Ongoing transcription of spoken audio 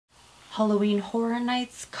Halloween Horror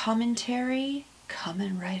Nights commentary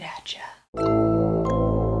coming right at ya. Thank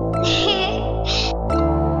you.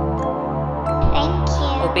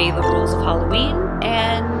 Obey the rules of Halloween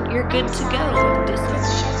and you're good to go. This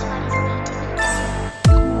is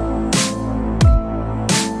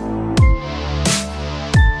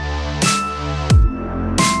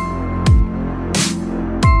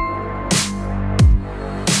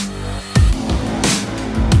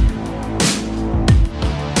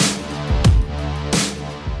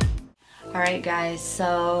Alright guys,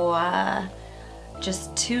 so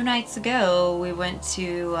just 2 nights ago we went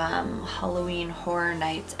to Halloween Horror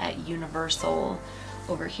Nights at Universal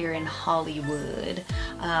over here in Hollywood.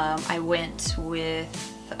 I went with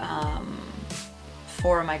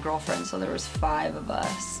 4 of my girlfriends, so there was 5 of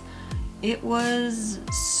us. It was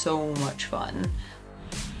so much fun.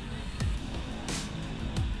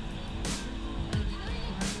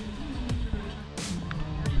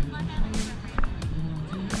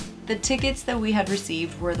 The tickets that we had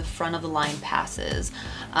received were the front of the line passes.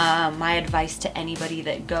 My advice to anybody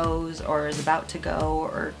that goes or is about to go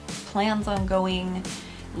or plans on going,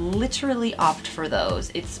 literally opt for those.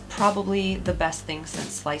 It's probably the best thing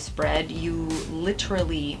since sliced bread. You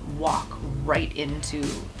literally walk right into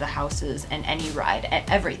the houses and any ride,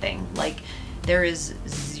 everything. Like, there is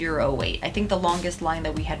 0 wait. I think the longest line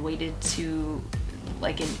that we had waited to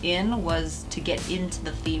like an inn was to get into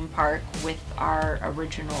the theme park with our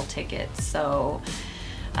original tickets, so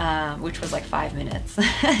which was like 5 minutes.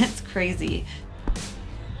 It's crazy.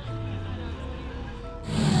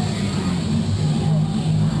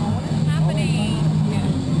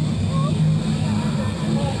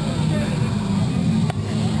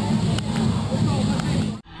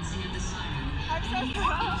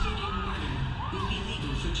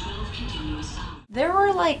 There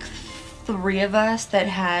were like 3 of us that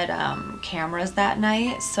had cameras that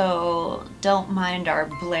night, so don't mind our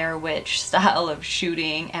Blair Witch style of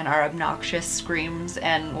shooting and our obnoxious screams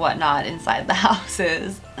and whatnot inside the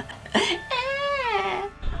houses.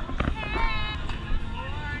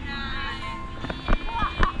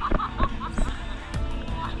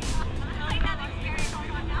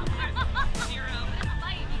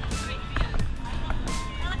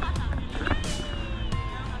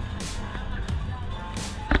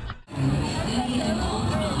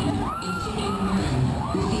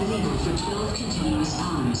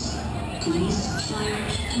 Police, fire,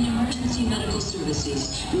 and emergency medical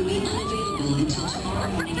services will be unavailable until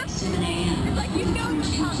tomorrow morning at 7 a.m.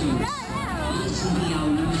 This will be our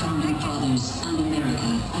new founding fathers and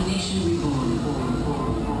America, a nation reborn.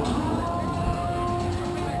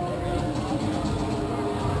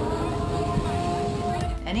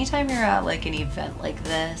 Anytime you're at like an event like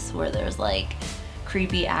this where there's like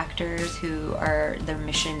creepy actors who are, their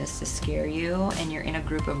mission is to scare you, and you're in a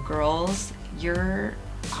group of girls, you're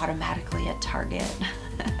automatically a target.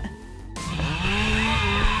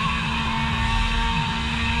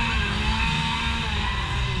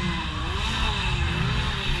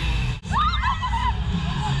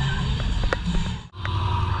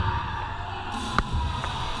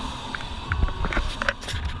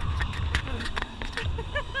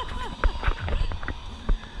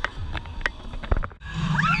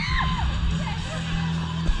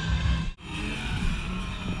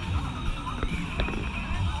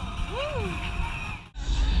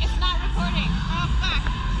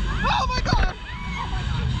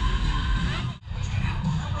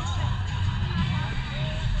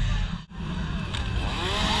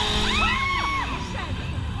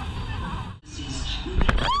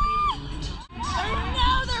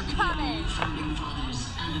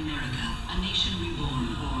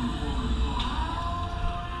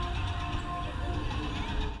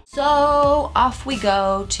 So off we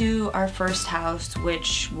go to our first house,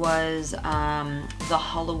 which was the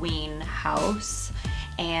Halloween house.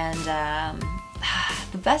 And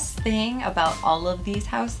the best thing about all of these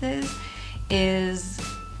houses is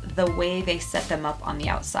the way they set them up on the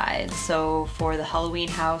outside. So for the Halloween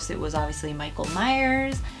house, it was obviously Michael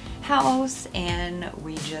Myers' house, and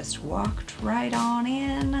we just walked right on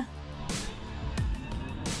in.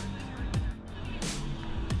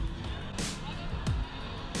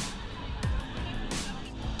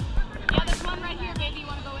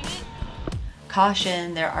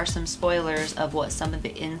 Caution, there are some spoilers of what some of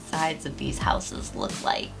the insides of these houses look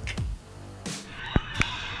like.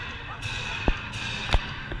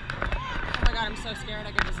 Oh my god, I'm so scared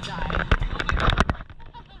I could just die.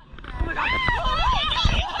 Oh my god.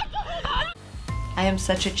 I am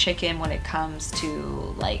such a chicken when it comes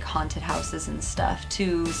to like haunted houses and stuff,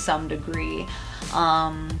 to some degree.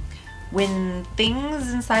 when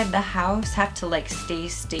things inside the house have to like stay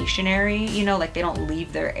stationary, you know, like they don't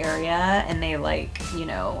leave their area and they like, you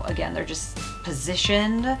know, again, they're just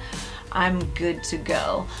positioned, I'm good to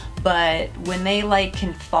go. But when they like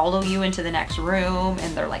can follow you into the next room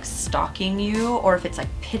and they're like stalking you, or if it's like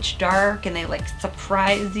pitch dark and they like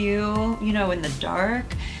surprise you, you know, in the dark,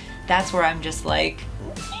 that's where I'm just like,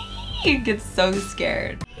 you get so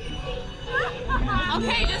scared.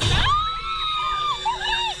 Okay, just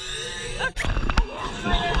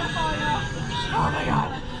oh my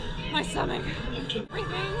god, my stomach.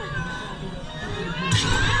 Everything.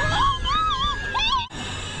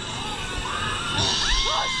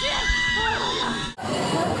 Oh shit!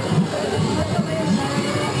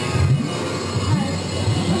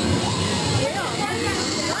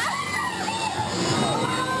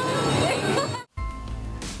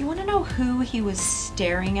 You want to know who he was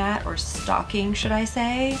staring at, or stalking, should I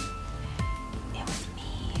say? It was me.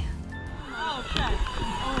 Oh shit!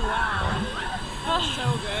 Oh wow! Oh, so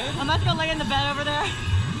good. I'm about to go lay in the bed over there.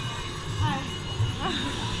 Hi.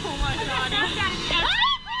 Oh my god.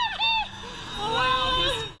 Oh wow.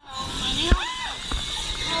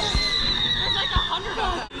 There's like 100 of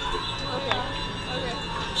them. Okay.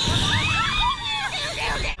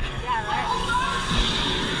 Okay. Yeah, right.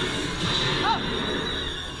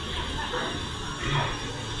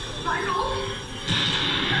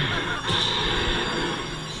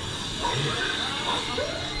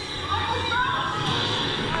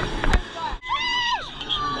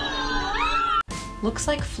 Looks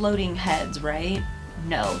like floating heads, right?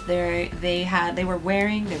 No, they were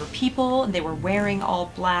people, and they were wearing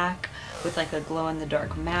all black with like a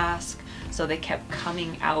glow-in-the-dark mask. So they kept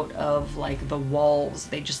coming out of like the walls.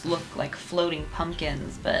 They just looked like floating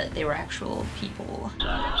pumpkins, but they were actual people.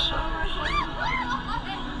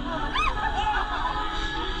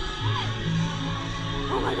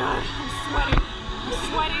 Oh my god, I'm sweating. I'm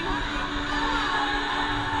sweating.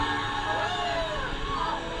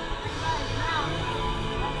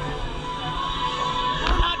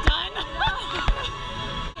 We're not done.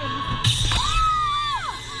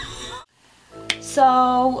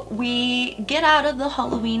 So we get out of the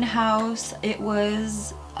Halloween house. It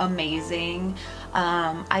was amazing.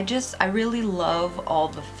 I really love all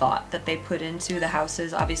the thought that they put into the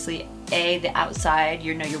houses. Obviously, the outside,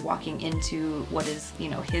 you know, you're walking into what is, you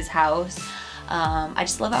know, his house. I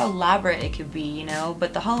just love how elaborate it could be, you know,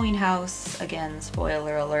 but the Halloween house, again,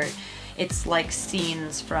 spoiler alert, it's like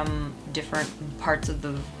scenes from different parts of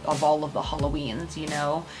all of the Halloweens, you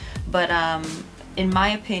know, but in my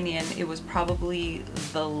opinion, it was probably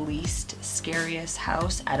the least scariest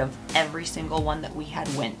house out of every single one that we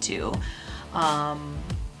had went to. I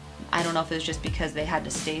don't know if it was just because they had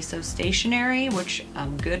to stay so stationary, which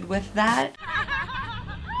I'm good with that.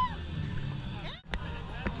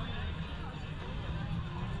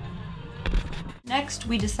 Next,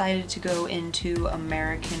 we decided to go into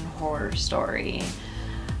American Horror Story.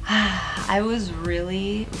 I was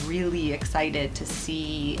really, really excited to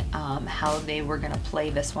see how they were gonna play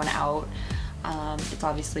this one out. It's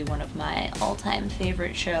obviously one of my all-time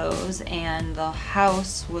favorite shows, and the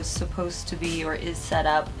house was supposed to be, or is set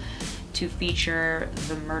up to feature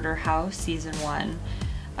The Murder House Season 1,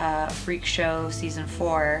 Freak Show Season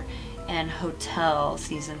 4, and Hotel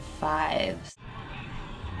Season 5.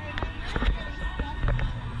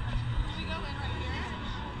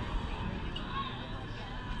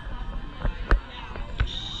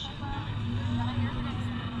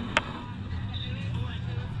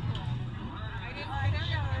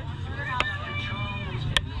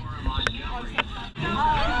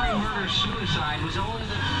 Suicide was only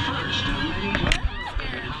the first of many.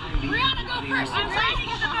 Brianna, go first! I'm trying to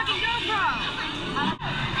get the fucking GoPro!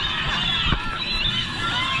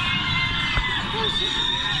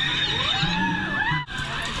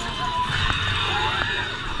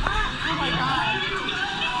 Oh my god.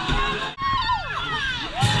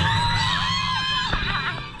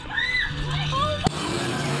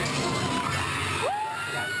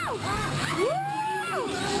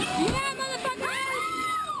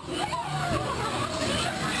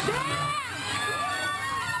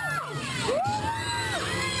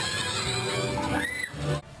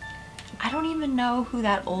 I don't even know who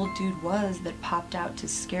that old dude was that popped out to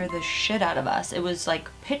scare the shit out of us. It was like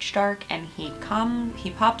pitch dark and he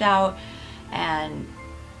popped out, and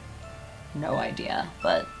no idea,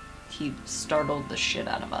 but he startled the shit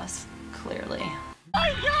out of us, clearly. Oh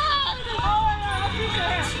my god!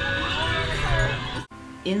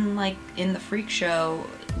 In the freak show,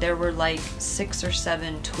 there were like 6 or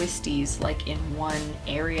 7 twisties like in one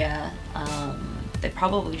area. They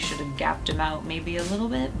probably should have gapped him out maybe a little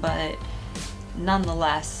bit, but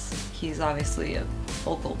nonetheless, he's obviously a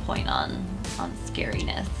focal point on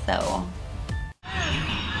scariness, so.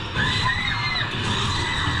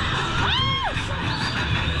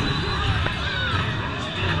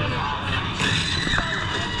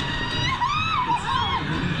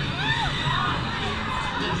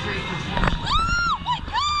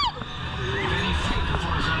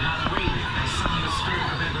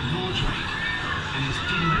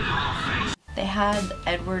 They had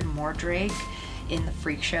Edward Mordrake in the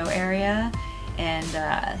freak show area,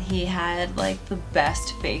 and he had like the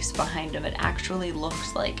best face behind him. It actually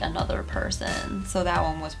looks like another person, so that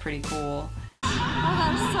one was pretty cool. Oh,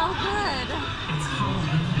 that's so good.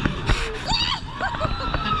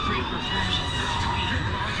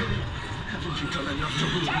 Haven't you done enough to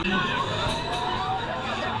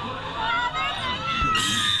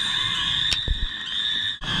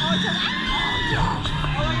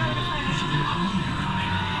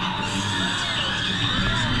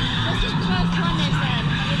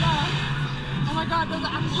Oh my god, those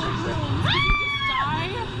are actual rooms. Did you just die?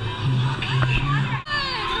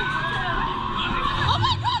 Oh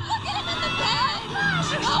my god, look at him in the bed!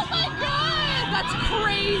 Oh my god, that's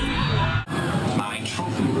crazy! My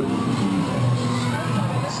trophy room.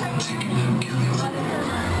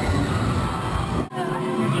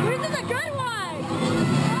 This is a good one!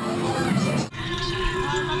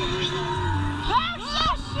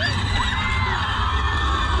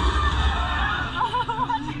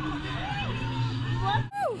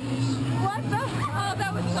 What the? Oh,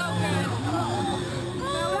 that was so good.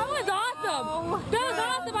 That was awesome. That was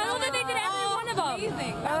awesome. I don't think they did every one of them.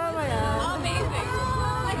 Amazing. Oh my god. Amazing.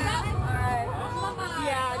 Like that. Alright.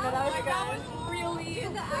 Yeah, no, that was good. Really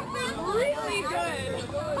good.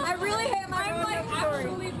 I really hate my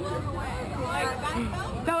actually blown away. Like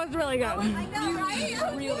that was really good. I know,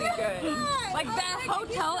 right? Really good. Like that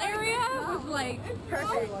hotel area was like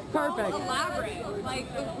perfect. Elaborate. Like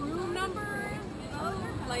the room number.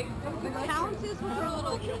 Like the countess with her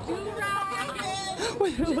little do-rag,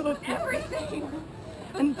 everything.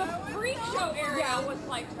 And the freak show area was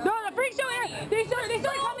like no, the freak show area. They started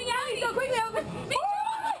coming at me so quickly. I was like,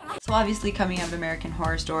 So obviously, coming out of American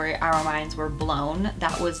Horror Story, our minds were blown.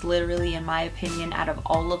 That was literally, in my opinion, out of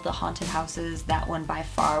all of the haunted houses, that one by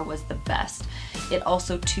far was the best. It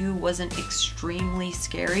also too wasn't extremely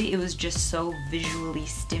scary, it was just so visually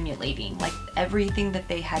stimulating. Like everything that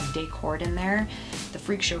they had decored in there, the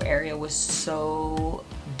freak show area was so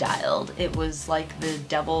dialed. It was like the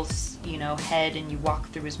devil's, you know, head and you walk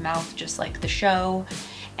through his mouth just like the show.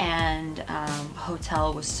 And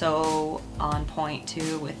hotel was so on point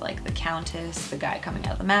too, with like the countess, the guy coming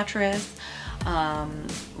out of the mattress.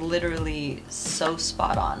 Literally so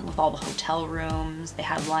spot on with all the hotel rooms they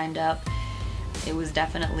had lined up. It was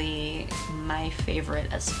definitely my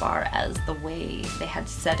favorite as far as the way they had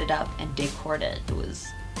set it up and decored it. It was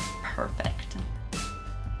perfect.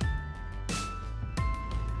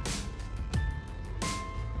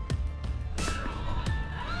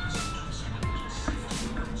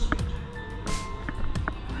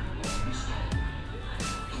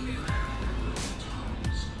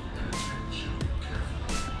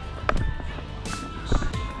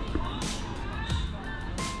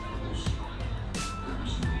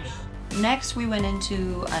 Next, we went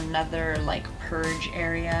into another like purge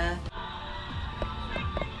area.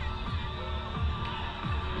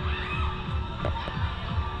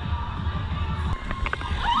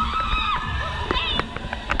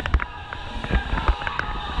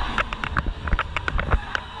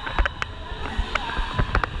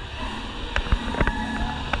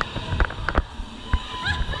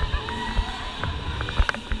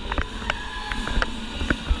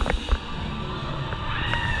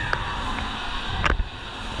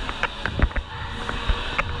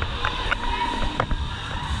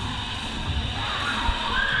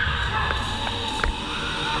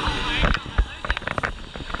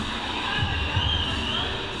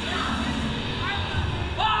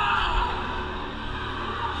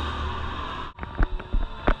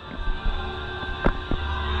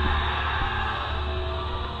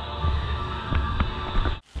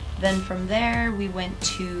 Then from there, we went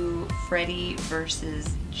to Freddy versus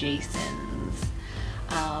Jason's.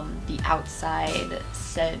 The outside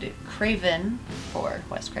said Craven, for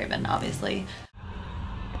Wes Craven, obviously.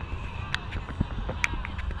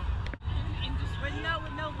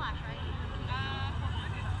 with no flash, right?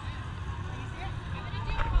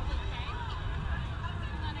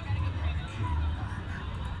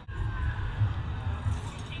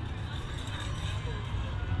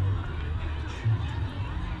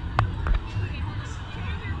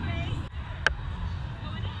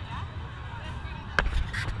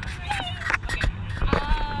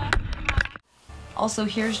 Also,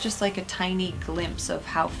 here's just like a tiny glimpse of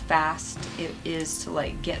how fast it is to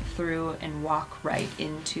like get through and walk right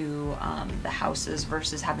into the houses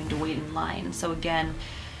versus having to wait in line. So again,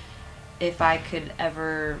 if I could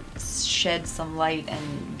ever shed some light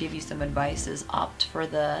and give you some advice, is opt for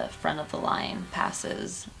the front of the line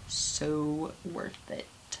passes. So worth it.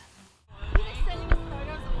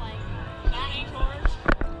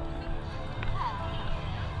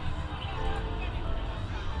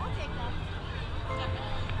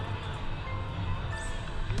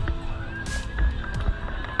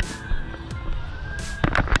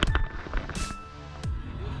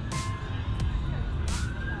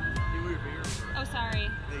 Oh, sorry.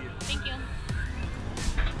 Thank you.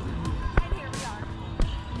 And here we are.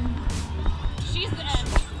 She's the end.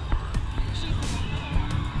 She's the end.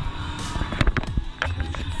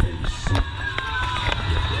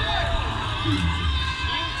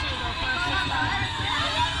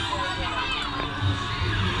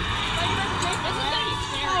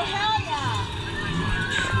 Oh, hell yeah.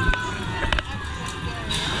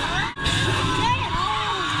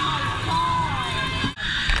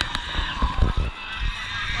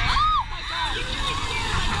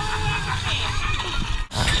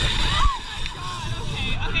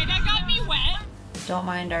 Don't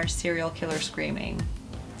mind our serial killer screaming.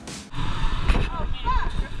 Oh,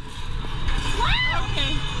 man.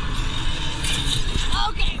 Okay.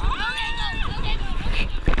 Okay. Okay, go. Okay, go. Okay.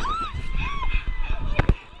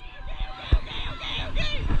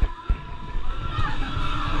 Okay.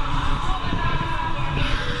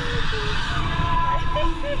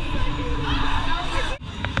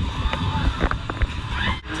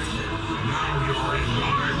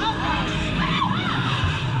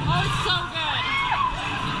 Oh, it's so good.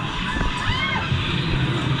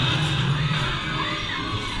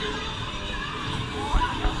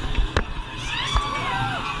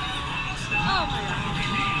 Oh my god.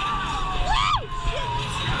 Woo!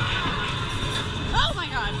 Oh my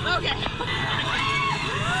god. Okay.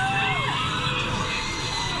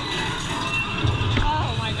 Oh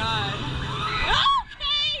my god.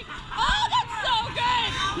 Okay! Oh, that's so good!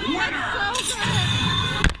 That's so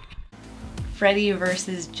good! Freddy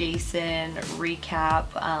versus Jason recap.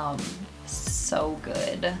 So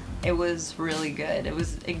good. It was really good.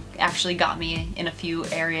 It actually got me in a few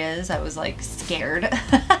areas. I was like scared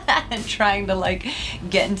and trying to like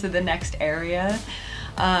get into the next area.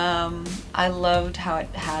 I loved how it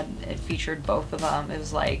featured both of them. It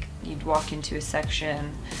was like you'd walk into a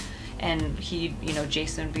section and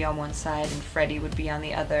Jason would be on one side and Freddy would be on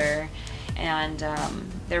the other. And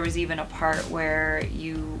there was even a part where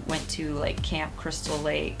you went to like Camp Crystal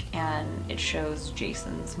Lake and it shows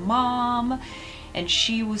Jason's mom, and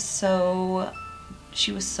she was so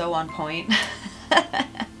on point.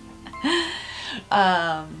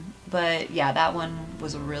 But yeah, that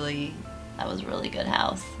was a really good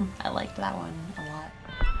house. I liked that one a lot.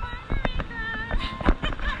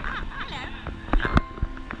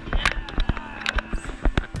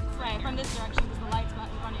 Right, from this direction because the light's not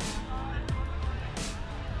in front of you.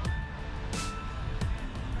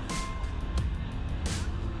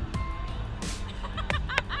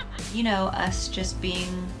 You know, us just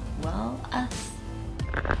being, well, us.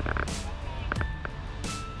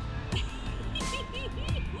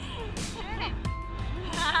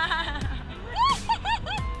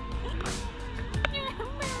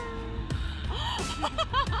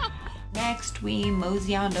 Next, we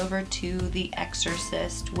mosey on over to The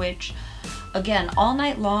Exorcist, which, again, all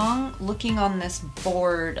night long, looking on this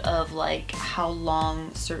board of like how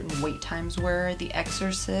long certain wait times were, The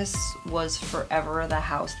Exorcist was forever the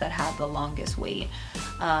house that had the longest wait.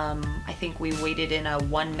 I think we waited in a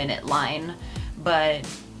 1-minute line, but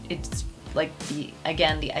it's like the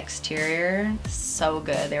exterior, so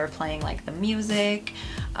good. They were playing like the music.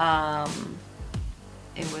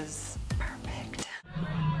 It was perfect.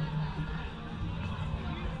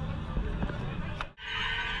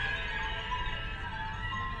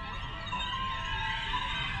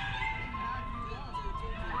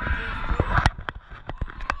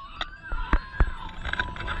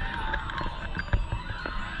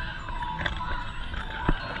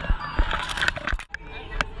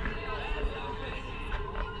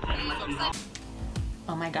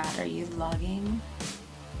 Oh my god, are you vlogging?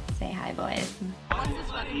 Say hi, boys. What's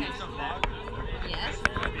this fucking thing? Yes?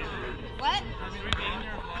 What?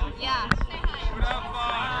 Yeah. Say hi.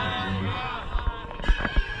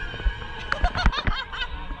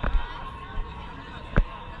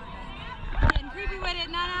 Getting creepy with it.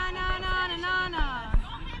 Na na na na na na na.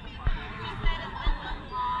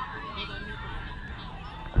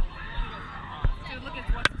 Dude, look at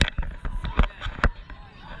what's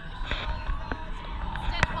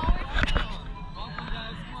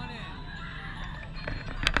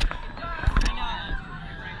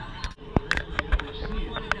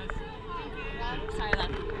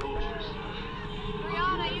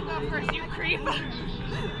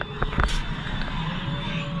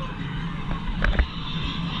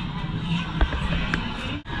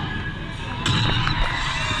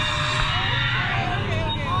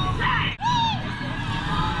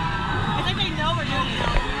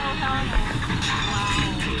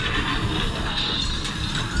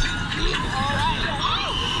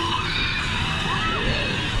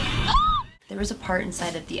was a part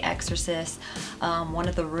inside of The Exorcist, one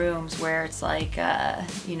of the rooms where it's like,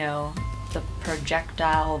 you know, the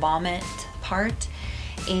projectile vomit part,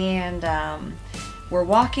 and we're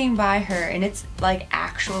walking by her and it's like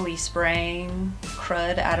actually spraying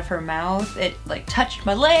crud out of her mouth. It like touched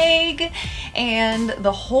my leg, and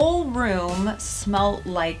the whole room smelled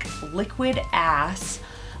like liquid ass,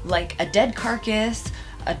 like a dead carcass,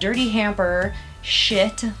 a dirty hamper,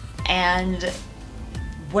 shit, and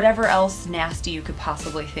whatever else nasty you could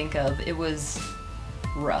possibly think of. It was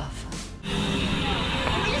rough.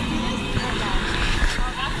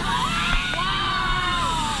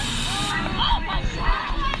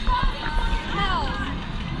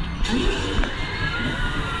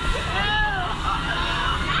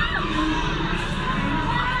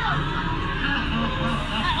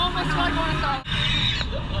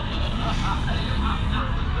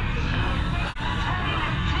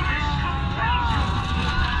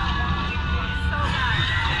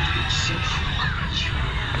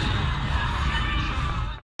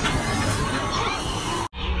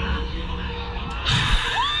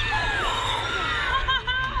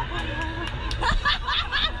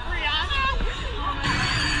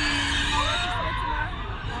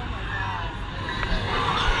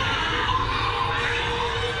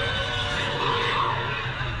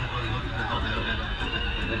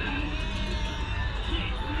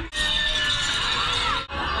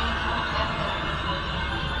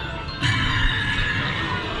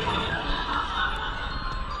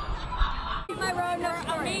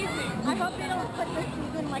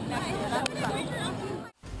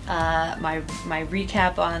 My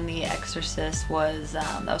recap on The Exorcist was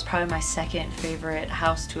that was probably my second favorite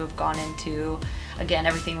house to have gone into. Again,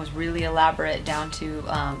 everything was really elaborate down to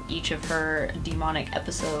each of her demonic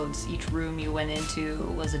episodes. Each room you went into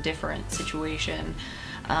was a different situation.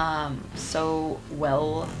 So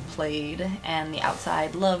well played, and the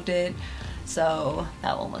outside loved it. So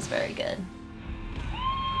that one was very good.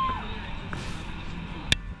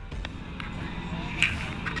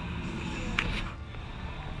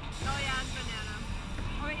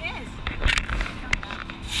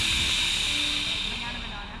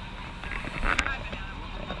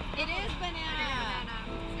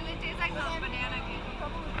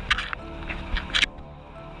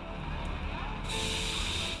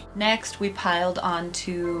 Next, we piled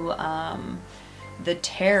onto the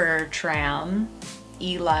terror tram,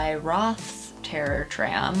 Eli Roth's terror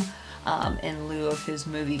tram, in lieu of his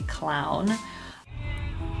movie Clown.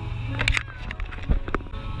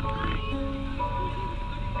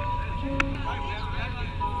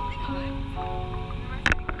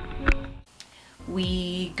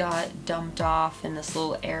 We got dumped off in this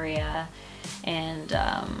little area, and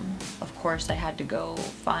of course I had to go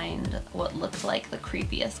find what looked like the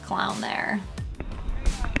creepiest clown there.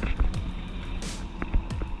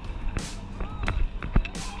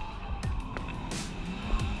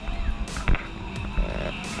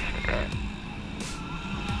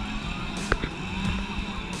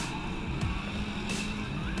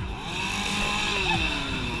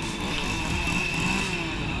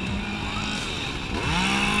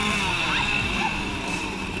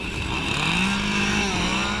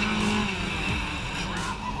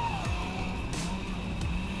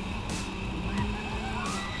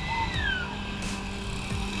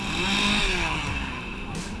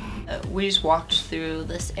 We just walked through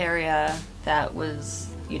this area that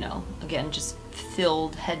was, you know, again, just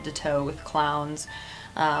filled head to toe with clowns.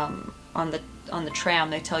 On the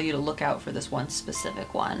tram, they tell you to look out for this one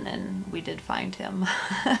specific one, and we did find him.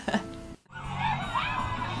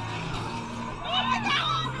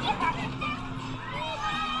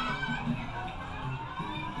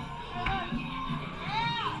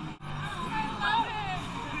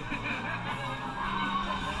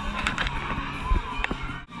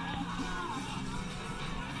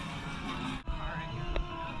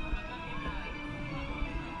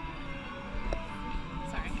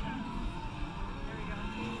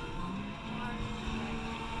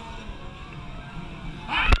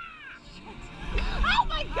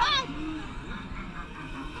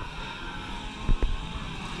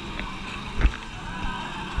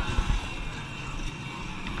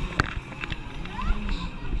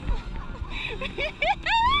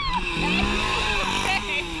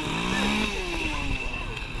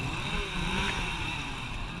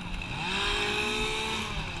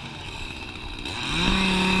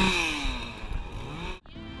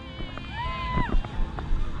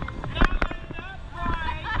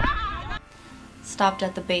 Stopped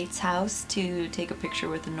at the Bates house to take a picture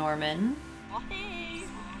with Norman.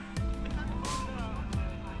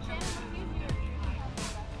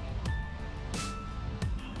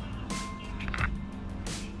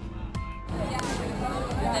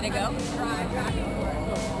 gonna go? Alright,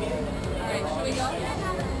 should we go?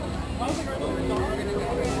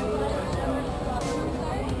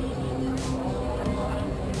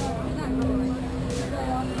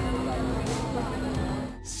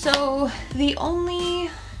 So the only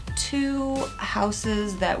two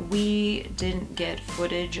houses that we didn't get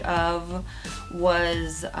footage of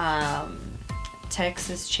was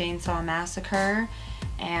Texas Chainsaw Massacre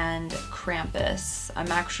and Krampus.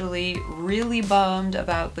 I'm actually really bummed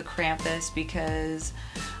about the Krampus because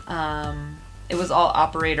it was all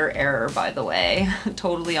operator error, by the way.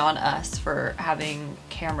 Totally on us for having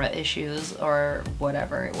camera issues or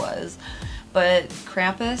whatever it was. But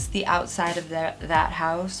Krampus, the outside of that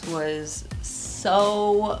house was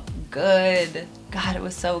so good. God, it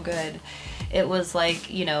was so good. It was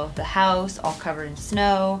like, you know, the house all covered in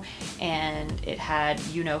snow, and it had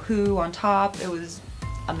you-know-who on top. It was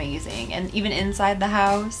amazing. And even inside the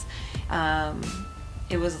house,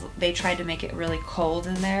 they tried to make it really cold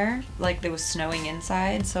in there, like it was snowing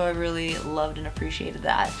inside, so I really loved and appreciated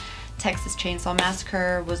that. Texas Chainsaw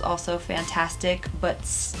Massacre was also fantastic, but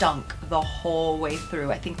stunk the whole way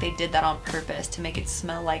through. I think they did that on purpose to make it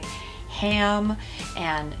smell like ham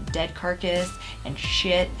and dead carcass and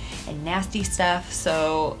shit and nasty stuff,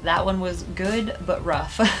 so that one was good but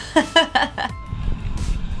rough.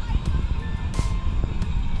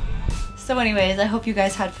 So anyways, I hope you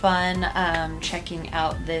guys had fun checking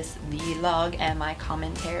out this vlog and my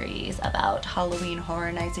commentaries about Halloween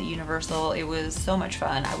Horror Nights at Universal. It was so much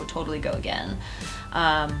fun. I would totally go again.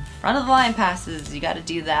 Front of the line passes, you gotta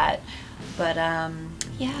do that. But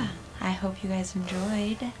yeah, I hope you guys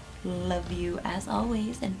enjoyed. Love you as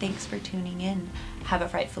always, and thanks for tuning in. Have a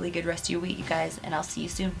frightfully good rest of your week, you guys, and I'll see you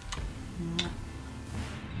soon. Mwah.